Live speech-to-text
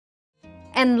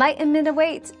Enlightenment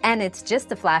awaits, and it's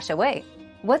just a flash away.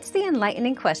 What's the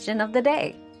enlightening question of the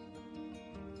day?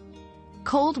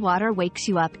 Cold water wakes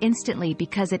you up instantly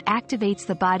because it activates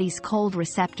the body's cold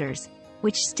receptors,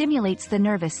 which stimulates the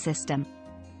nervous system.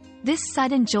 This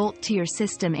sudden jolt to your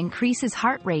system increases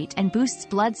heart rate and boosts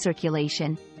blood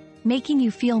circulation, making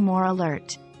you feel more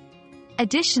alert.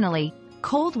 Additionally,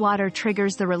 cold water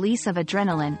triggers the release of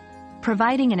adrenaline,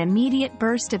 providing an immediate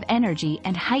burst of energy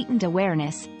and heightened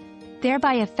awareness,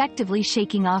 thereby effectively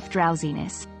shaking off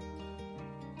drowsiness.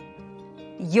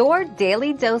 Your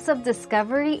daily dose of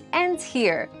discovery ends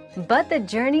here, but the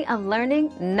journey of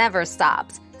learning never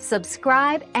stops.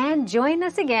 Subscribe and join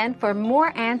us again for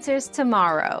more answers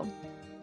tomorrow.